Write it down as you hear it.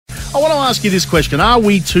I want to ask you this question. Are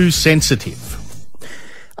we too sensitive?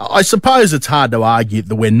 I suppose it's hard to argue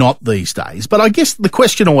that we're not these days, but I guess the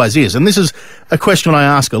question always is, and this is a question I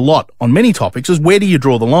ask a lot on many topics, is where do you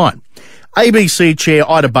draw the line? ABC Chair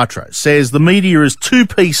Ita Buttrose says the media is too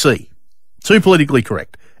PC, too politically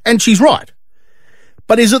correct, and she's right.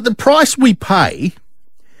 But is it the price we pay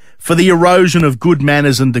for the erosion of good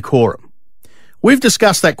manners and decorum? We've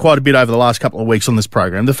discussed that quite a bit over the last couple of weeks on this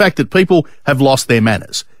program, the fact that people have lost their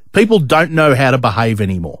manners. People don't know how to behave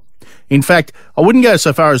anymore. In fact, I wouldn't go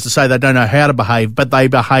so far as to say they don't know how to behave, but they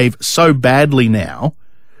behave so badly now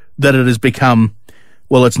that it has become,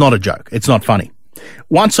 well, it's not a joke. It's not funny.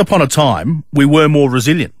 Once upon a time, we were more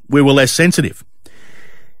resilient. We were less sensitive.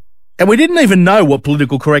 And we didn't even know what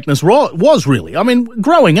political correctness was really. I mean,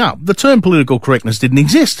 growing up, the term political correctness didn't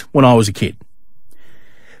exist when I was a kid.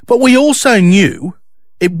 But we also knew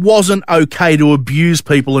it wasn't okay to abuse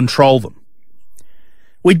people and troll them.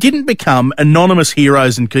 We didn't become anonymous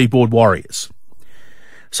heroes and keyboard warriors.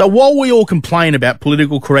 So while we all complain about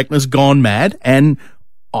political correctness gone mad, and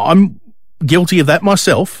I'm guilty of that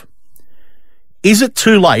myself, is it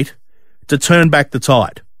too late to turn back the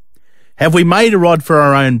tide? Have we made a rod for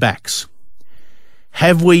our own backs?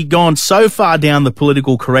 Have we gone so far down the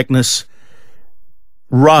political correctness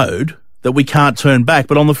road that we can't turn back?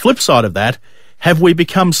 But on the flip side of that, have we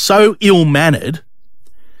become so ill-mannered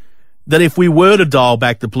that if we were to dial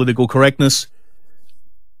back the political correctness,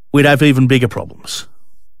 we'd have even bigger problems?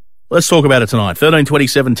 Let's talk about it tonight. 13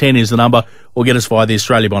 27 10 is the number, or get us via the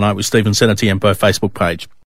Australia by Night with Stephen Senator Facebook page.